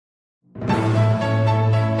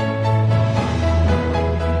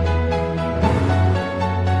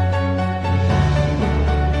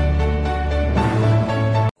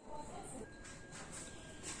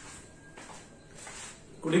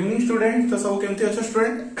student तो सब केमती अच्छा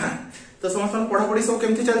स्टूडेंट तो समस्त पढ़ा पढ़ी सब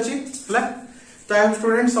केमती चलची हला तो आई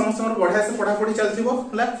स्टूडेंट समस्त बढ़िया से पढ़ा पढ़ी चलथिबो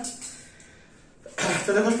हला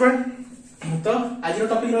तो देखो स्टूडेंट तो आज रो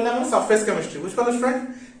टॉपिक रहला हमर सरफेस केमिस्ट्री बुझ पालो स्टूडेंट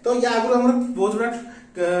तो या आगु हमर बहुत बड़ा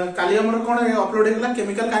काली हमर कोन अपलोड हेला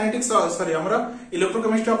केमिकल काइनेटिक्स सॉरी हमर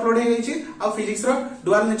इलेक्ट्रोकेमिस्ट्री अपलोड हे गई छी आ physics row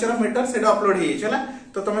dual nature of matter सेटा अपलोड हे गई हला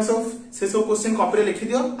तो तमे सब से सब क्वेश्चन कॉपी रे लिखि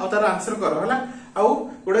दियो आ तार आंसर करो हला आ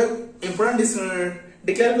गोटे इंपोर्टेंट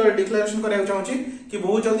डिक्लेरेशन करा चाहूची कि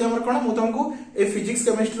बहुत जल्दी हमर कोन मु तुमको ए फिजिक्स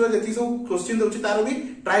केमिस्ट्री रो जति सब क्वेश्चन देउची तार भी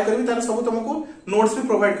ट्राई करबी तार सब तुमको नोट्स भी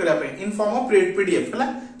प्रोवाइड करिया पे इन फॉर्म ऑफ पीडीएफ हला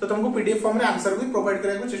तो तुमको पीडीएफ फॉर्म रे आंसर भी प्रोवाइड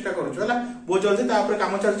करिया को चेष्टा करूछु हला बहुत जल्दी ता ऊपर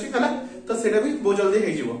काम चलची हला तो सेटा भी बहुत जल्दी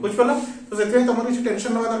हे जीवो बुझ पलो तो सेते तुमको किछ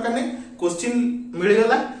टेंशन नवा दरकार नै क्वेश्चन मिल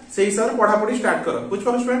गेला से हिसाब रे पढ़ा पढ़ी स्टार्ट करो बुझ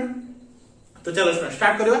पलो स्टूडेंट तो चलो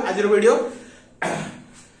स्टार्ट करबा आज रो वीडियो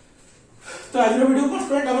तो आज रो वीडियो को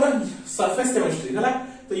स्टूडेंट हमर सरफेस केमिस्ट्री हला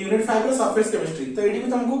तो यूनिट 5 रो सरफेस केमिस्ट्री तो एडी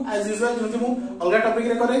भी तुमको एज यूजुअल जति मु अलगा टॉपिक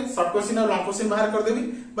रे करे शॉर्ट क्वेश्चन और लॉन्ग क्वेश्चन बाहर कर देबी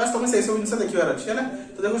बस तुम से सब इंसा देखिबार अछि हला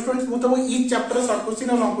तो देखो स्टूडेंट्स मु तुमको ईच चैप्टर शॉर्ट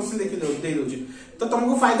क्वेश्चन और लॉन्ग क्वेश्चन दे दोची तो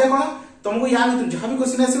तुमको फायदा कोन तुमको या भीतर जहां भी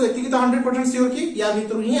क्वेश्चन आसीबो एति की तो 100% श्योर कि या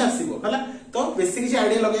भीतर ही आसीबो हला तो बेसिक किछ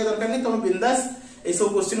आईडिया लगाय दरकार नै तुम बिंदास ए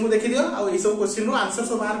सब क्वेश्चन को देखि दियो आ ए सब क्वेश्चन रो आंसर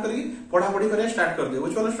सब बाहर करी पढ़ा पढ़ी करे स्टार्ट कर दियो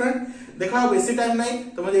बुझ पालो स्टूडेंट देखा बेसी टाइम नै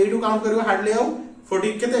तुम एडू काउंट करियो हार्डली आउ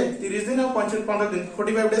 40 केते 30 दिन और 15 दिन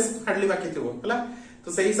 45 डेज हार्डली बाकी थिबो हला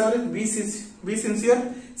तो सही हिसाब रे बी सिंसियर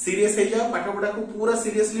सीरियस हे जाओ पाठ पढ़ा को पूरा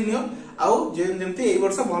सीरियसली नियो आउ जेमती ए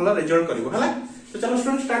वर्ष भलो रिजल्ट करिवो हला तो चलो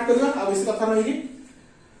स्टूडेंट स्टार्ट करियो आ बेसी कथा नै कि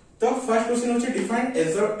तो फर्स्ट क्वेश्चन होची डिफाइन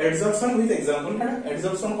एब्जॉर्प्शन विथ एग्जांपल हला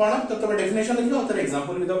एब्जॉर्प्शन कोन तो तबे डेफिनेशन लिखियो और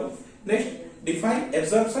एग्जांपल भी दबो next define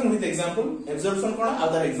absorption with example absorption cone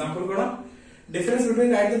other example cone difference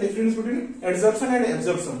between write the difference between adsorption and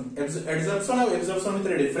absorption adsorption and absorption with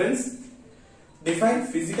a difference define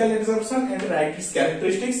physical adsorption and write its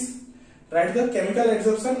characteristics write the chemical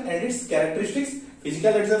adsorption and its characteristics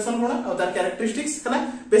physical adsorption कोन और तार characteristics हला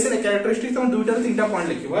basic characteristics तुम दुईटा रे तीनटा point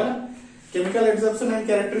लिखियो हला chemical adsorption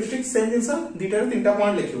and characteristics same जिंस दुईटा रे तीनटा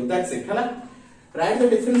पॉइंट लिखियो दैट्स इट हला write the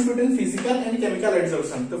difference between physical and chemical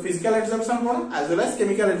adsorption तो physical adsorption कोन as well as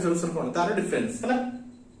chemical adsorption कोन तार difference हला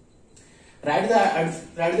write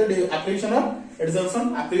the application of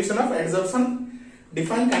adsorption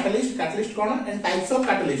define catalyst cone and types of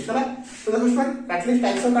catalyst हला तो देखो student catalyst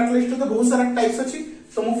types of catalyst तो बहुत सारा types अछि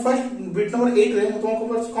तो मु फर्स्ट बिट नंबर 8 रे मु तुमको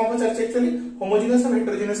कौन पचार एक्चुअली होमोजेनियस और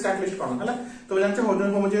हेटेरोजेनियस कैटलिस्ट कोन हला तो जानते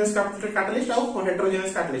होमोजेनियस कैटलिस्ट और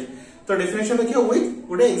हेटेरोजेनियस कैटलिस्ट तो डेफिनेशन देखियो विथ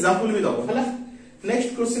गुड एग्जांपल भी दबो हला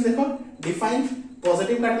नेक्स्ट क्वेश्चन देखो define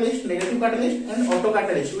positive catalyst negative catalyst and auto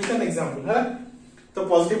catalyst with an example हला तो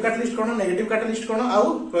पॉजिटिव कैटलिस्ट कोन नेगेटिव कैटलिस्ट कोन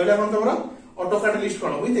आउ रहला कोन तमरो auto catalyst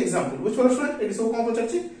cone with example बुझ पलो स्टूडेंट एडी सब कोन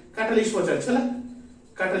पचारछि कैटलिस्ट पचारछि हला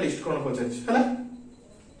कैटलिस्ट कोन पचारछि हला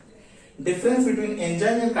difference between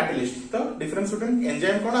enzyme and catalyst तो डिफरेंस बिटवीन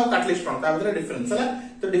एंजाइम कोन और कैटलिस्ट कोन ता भीतर डिफरेंस हला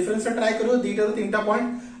तो डिफरेंस से ट्राई करियो दीटा रो तीनटा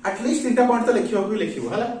पॉइंट एटलीस्ट तीनटा पॉइंट तो लिखियो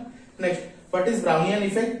हला next what is Brownian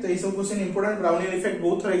effect तो ये सब क्वेश्चन इंपोर्टेंट ब्राउनियन इफेक्ट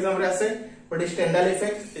बहुत थोड़ा एग्जाम रे आसे व्हाट इज स्टैंडर्ड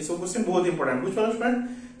इफेक्ट ये सब क्वेश्चन बहुत इंपोर्टेंट बुझ पालो स्टूडेंट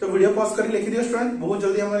तो वीडियो पॉज करके लिखि दियो स्टूडेंट बहुत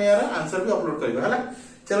जल्दी हम यार आंसर भी अपलोड करबा हला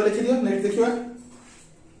चलो लिखि दियो नेक्स्ट देखियो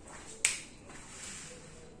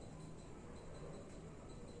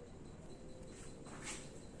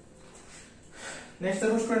नेक्स्ट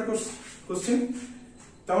देखो स्टूडेंट क्वेश्चन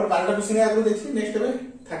तो हमर 12टा क्वेश्चन आगु देखि नेक्स्ट बे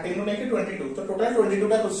 13 नु लेके 22 तो टोटल 22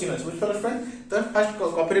 टा क्वेश्चन अछि बुझ पालो स्टूडेंट तो फर्स्ट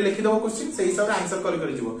कॉपी रे लिखि दबो क्वेश्चन सही हिसाब रे आंसर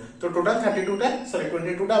कर जिवो तो टोटल 32 टा सॉरी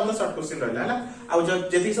 22 टा अपना शॉर्ट क्वेश्चन रहला हला आ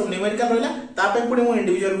जति सब न्यूमेरिकल रहला ता पे पुनी मो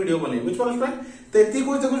इंडिविजुअल वीडियो बनै बुझ पालो स्टूडेंट तो एति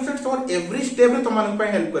को देखो स्टूडेंट तोर एवरी स्टेप रे तमान पे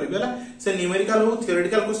हेल्प करबे हला से न्यूमेरिकल हो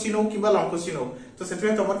थ्योरेटिकल क्वेश्चन हो किबा लॉन्ग क्वेश्चन हो तो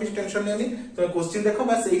सेते तमर किछ टेंशन नै तो क्वेश्चन देखो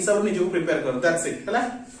बस सही हिसाब रे निजो प्रिपेयर करो दैट्स इट हला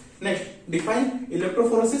नेक्स्ट डिफाइन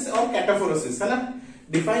इलेक्ट्रोफोरेसिस और कैटाफोरेसिस हला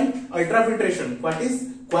define ultrafiltration what is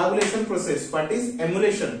coagulation process what is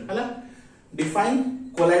emulsion hela define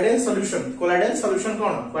colloidal solution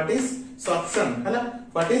kon what is sorption hela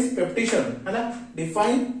what is peptidation hela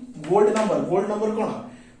define gold number kon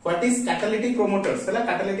what is catalytic promoters hela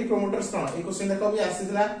catalytic promoters kon A question देखो भी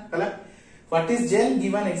आसीला hela what is gel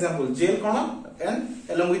give an example gel kon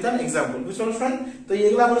and along with an example which all friend तो ये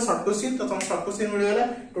गला हमर short question तो तुम short question मिल गेला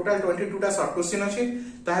टोटल 22 टा शॉर्ट क्वेश्चन अछि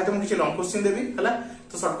ताहे तुम किछ लॉन्ग क्वेश्चन देबी हला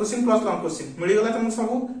तो short question plus long question मिल गेला तुम सब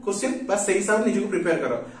क्वेश्चन बस सही हिसाब निजु प्रिपेयर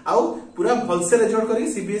करो आउ पूरा भल से रिजल्ट करी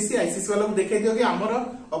सीबीएसई आईसीएसई वाला को देखाई दियो कि हमर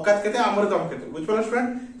औकात केते हमर दम केते बुझ पालो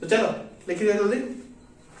स्टूडेंट तो चलो लिखि दियो जल्दी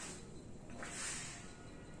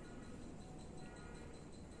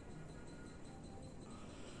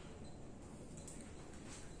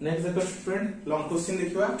नेक्स्ट देखो स्टूडेंट लॉन्ग क्वेश्चन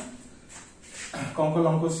देखिबा कौन को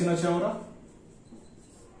लॉन्ग क्वेश्चन अछि हमरा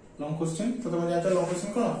लॉन्ग क्वेश्चन तो तुम जानते लॉन्ग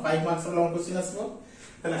क्वेश्चन कोन 5 मार्क्स रो लॉन्ग क्वेश्चन आसबो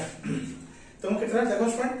हैला तुम केतरा देखो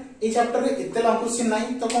स्टूडेंट ए चैप्टर रे इत्ते लॉन्ग क्वेश्चन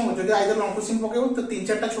नाही तो कोन जदी आइदर लॉन्ग क्वेश्चन पकेबो तो तीन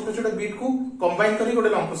चारटा छोटे छोटे बिट को कंबाइन करी गोटे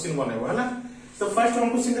लॉन्ग क्वेश्चन बनेबो हैला तो फर्स्ट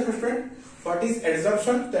लॉन्ग क्वेश्चन देखो स्टूडेंट व्हाट इज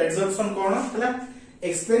एडजॉर्प्शन तो एडजॉर्प्शन कोन हैला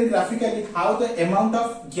explain graphically how the amount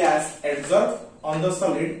of gas adsorbed on the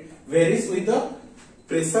solid varies with the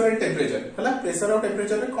pressure and temperature हैला pressure और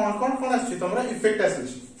temperature रे कोन आछि तमरा इफेक्ट आछि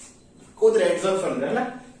कोदरे एडजॉर्प्शन रे हैला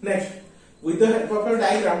next with the help of a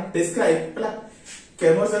diagram describe हैला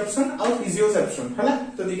chemosorption और physiosorption हैला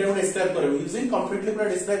तो दिटा को डिस्क्राइब करबो यूजिंग कंप्लीटली पूरा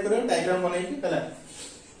डिस्क्राइब करबो डायग्राम बनाई के हैला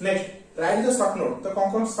next right the short note तो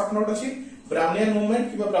कोन शॉर्ट नोट अछि Brownian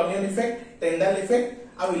movement किबा Brownian effect टेंडाल effect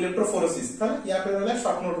अब इलेक्ट्रोफोरेसिस हैला या पे रहला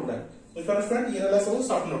शॉर्ट नोट उडा बुझलो स्टूडेंट ये रहला सब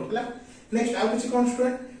शॉर्ट नोट हैला नेक्स्ट आ कुछ कोन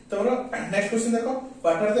स्टूडेंट तमरो नेक्स्ट क्वेश्चन देखो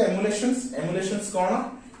what are the एमुलेशंस cone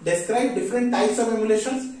describe different types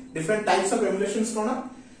of एमुलेशंस cone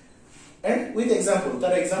and with example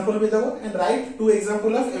तार एग्जांपल भी दबो and right two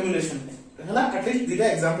example of emulation हैला एटलीस्ट दिटा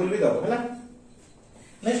एग्जांपल भी दबो हैला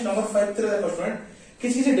नेक्स्ट नंबर 5 रे देखो स्टूडेंट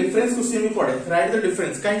किसी डिफरेंस क्वेश्चन भी पड़े राइट द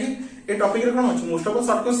डिफरेंस काहे कि ए टॉपिक रे कोन अछि मोस्ट ऑफ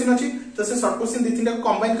शॉर्ट क्वेश्चन अछि तो से शॉर्ट क्वेश्चन दी तीनटा को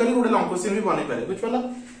कंबाइन करी गोटे लॉन्ग क्वेश्चन भी बनै पारे बुझ पला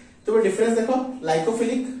तो डिफरेंस देखो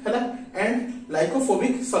लाइकोफिलिक हैला एंड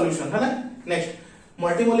लाइकोफोबिक सॉल्यूशन हैला नेक्स्ट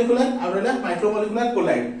मल्टीमोलिकुलर और रहला माइक्रोमोलिकुलर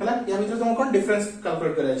कोलाइड हैला या भीतर तुम कोन डिफरेंस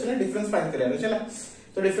कैलकुलेट करे छै डिफरेंस फाइंड करे छै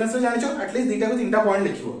तो डिफरेंस रे जानि छ एटलीस्ट दीटा को तीनटा point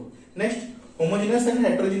लिखिबो next homogeneous and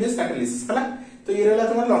heterogeneous catalysis हैला तो ये रहला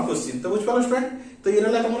तुम्हारा लॉन्ग क्वेश्चन तो बुझ पालो स्टूडेंट तो ये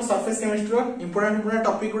रहला तुम्हारा सरफेस केमिस्ट्री रो इंपोर्टेंट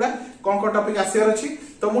टॉपिक गुडा कोन टॉपिक आसीर अछि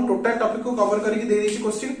तो मु टोटल टॉपिक को कवर करके दे देछि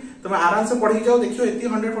क्वेश्चन तुम आराम से पढ़ी जाओ देखियो एती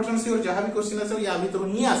 100% श्योर जहां भी क्वेश्चन आसे या भीतर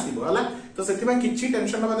ही आसीबो हला तो सेति में किछि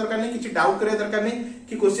टेंशन लेवा दरकार नै किछि डाउट करे दरकार नै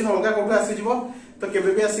कि क्वेश्चन अलगा कोठो आसी जिवो तो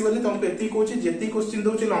केबे भी आसीबो नै तुमको एती कोछि जेती question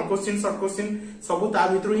दोछि long question short question सब ता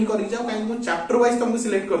भीतर ही करि जाओ काहे मु चैप्टर वाइज तुमको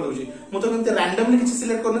सिलेक्ट कर दोछि मु तो केमते रैंडमली किछि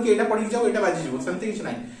सिलेक्ट करनु कि एटा पढ़ी जाओ एटा बाजी जिवो सेमति किछि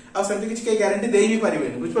नै आ सेमति किछि के गारंटी देई भी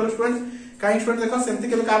परिबे बुझ पालो स्टूडेंट काई स्टूडेंट देखो सेमति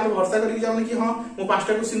केबे का भरोसा करि जाओ कि हां मु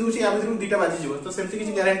पांचटा क्वेश्चन दोछि या भीतर दुटा बाजी जिवो तो सेमति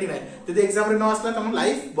किछि गारंटी नै यदि एग्जाम रे न आसला तुम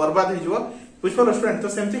लाइफ बर्बाद हो जिवो बुझ पालो स्टूडेंट तो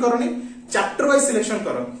सेमति करनी चैप्टर वाइज सिलेक्शन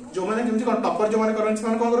करो जो माने जेमति कोन टॉपर जो माने करन से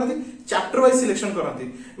कोन करथि चैप्टर वाइज सिलेक्शन करथि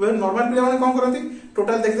वे नॉर्मल प्ले माने कोन करथि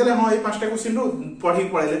टोटल देख देले हां ए पांचटा क्वेश्चन रो पढी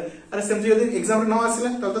पळैले अरे सेमति यदि एग्जाम रे न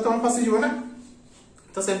आसिला तब तो तुम फसी जिवो ना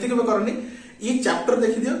तो सेमति केबे करनी ई चैप्टर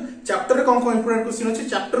देखि दियो चैप्टर रे कोन इंपोर्टेंट क्वेश्चन अछि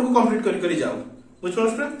चैप्टर को कंप्लीट करि जाओ बुझलो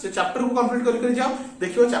स्टूडेंट चैप्टर को कंप्लीट करि जाओ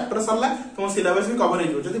देखियो चैप्टर सरला तुम सिलेबस भी कवर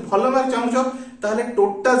हो जदी भलो मार्क चाहू ताले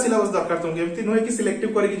टोटल सिलेबस दरकार तुमके एमति नय कि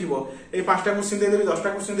सिलेक्टिव करि जिवो ए पांचटा क्वेश्चन दे देबी 10टा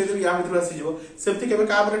क्वेश्चन दे देबी या भीतर आसी जिवो सेमति केबे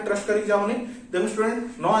का पर ट्रस्ट करि जाओनी देखो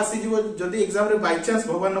स्टूडेंट न आसी जिवो जदी एग्जाम रे बाय चांस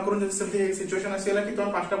भगवान न करू जदी सेमति सिचुएशन आसीला कि तुम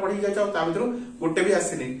पांचटा पढी जाओ ता भीतर गोटे भी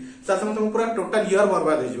आसी नै साथम तुम पूरा टोटल ईयर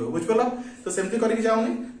बर्बाद हो जिवो बुझ पलो तो सेमति करि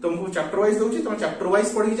जाओनी तुमको चैप्टर वाइज दोछि तुम चैप्टर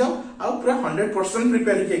वाइज पढी जाओ आ पूरा 100%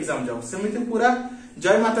 प्रिपेयर के एग्जाम जाओ सेमति पूरा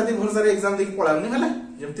जय माता दी भरोसा रे एग्जाम देखि पळाउनी हला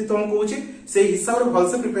जेमति तुम कहूची से हिसाब रे भल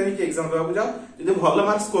से प्रिपेयर के एग्जाम देबा जाओ यदि भल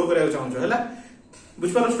मार्क स्कोर करिया चाहू हला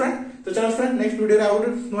बुझ पालो स्टूडेंट तो चलो स्टूडेंट नेक्स्ट वीडियो रे आउट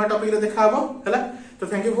नुवा टॉपिक रे देखा हबो हला तो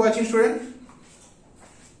thank you for watching student